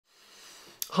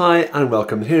Hi and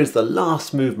welcome. Here's the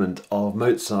last movement of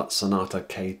Mozart's Sonata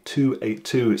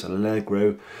K.282. It's an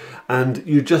Allegro, and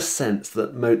you just sense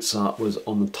that Mozart was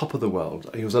on the top of the world.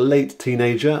 He was a late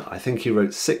teenager. I think he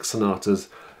wrote 6 sonatas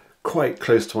quite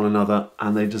close to one another,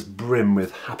 and they just brim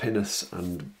with happiness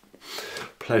and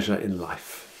pleasure in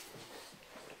life.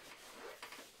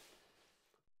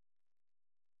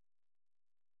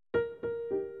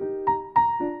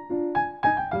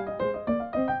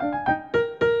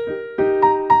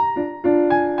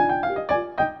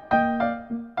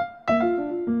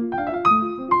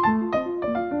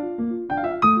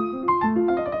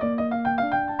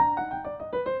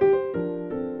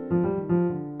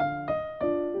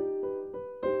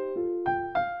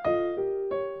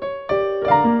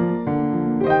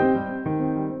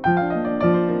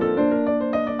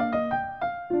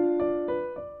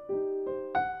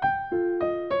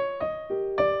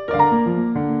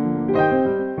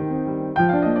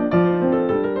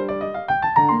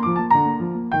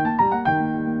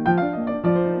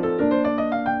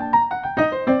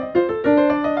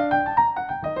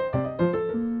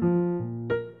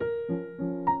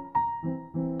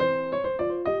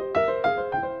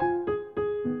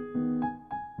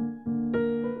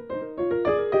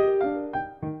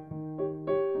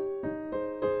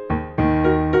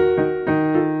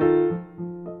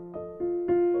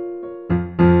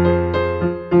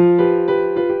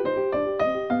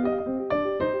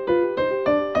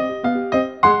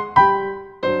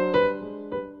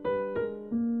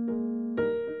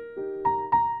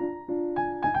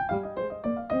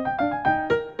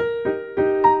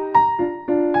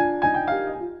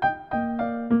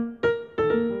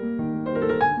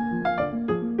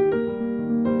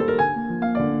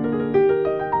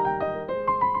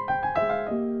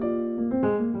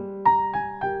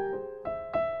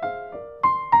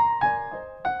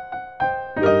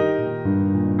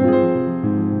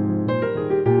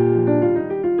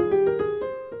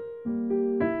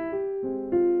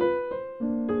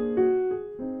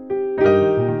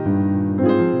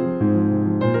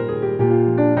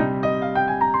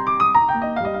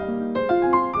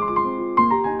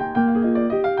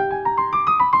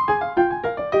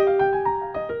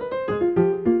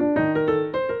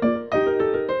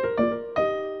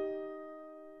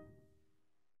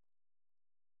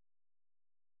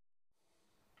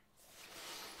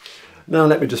 Now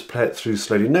let me just play it through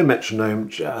slowly, no metronome,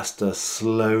 just a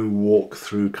slow walk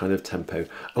through kind of tempo. And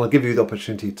I'll give you the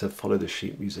opportunity to follow the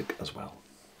sheet music as well.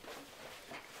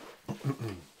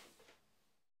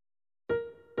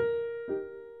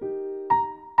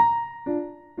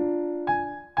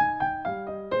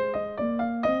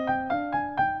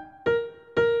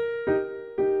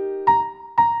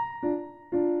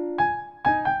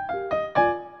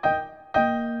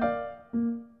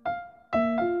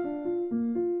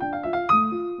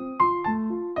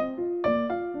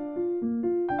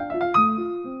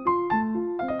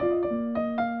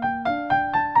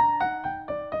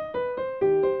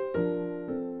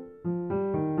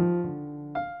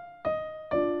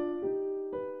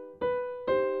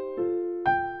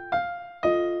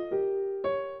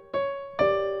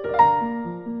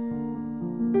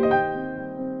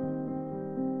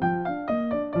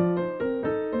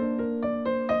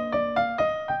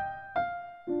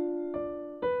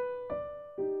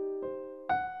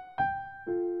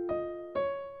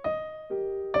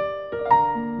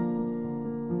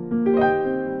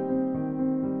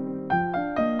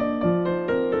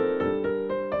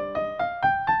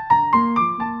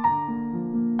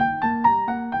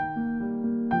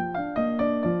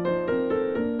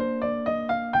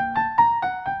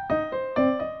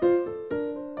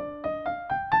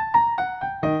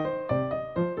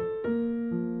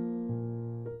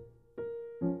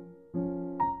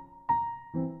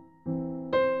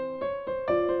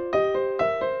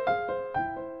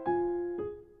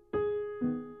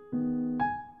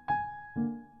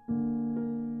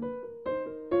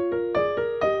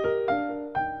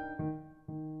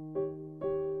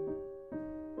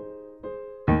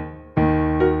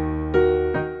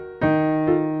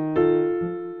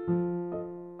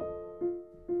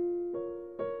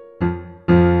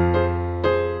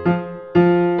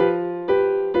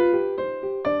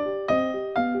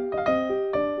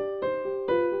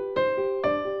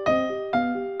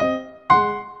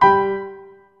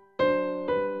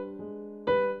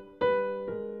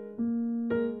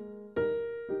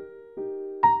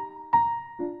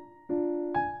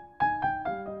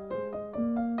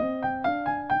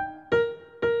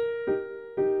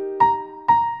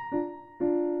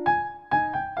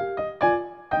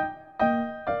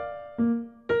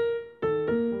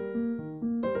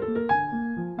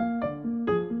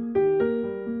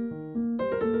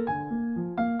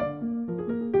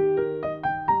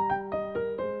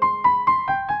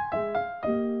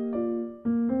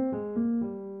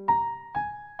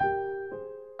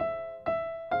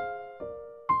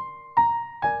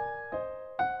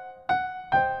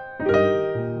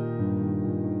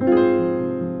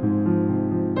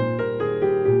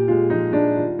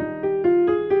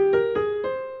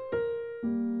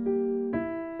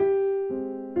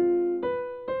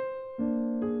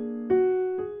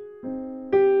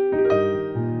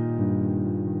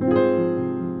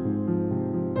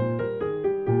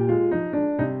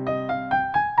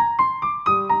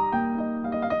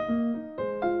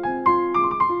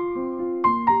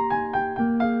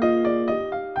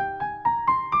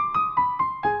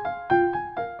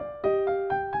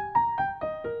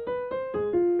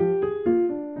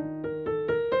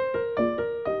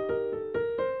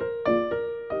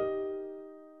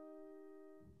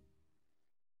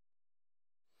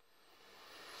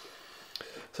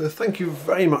 So thank you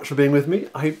very much for being with me.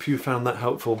 I hope you found that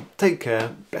helpful. Take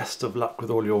care. Best of luck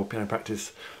with all your piano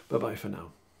practice. Bye bye for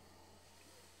now.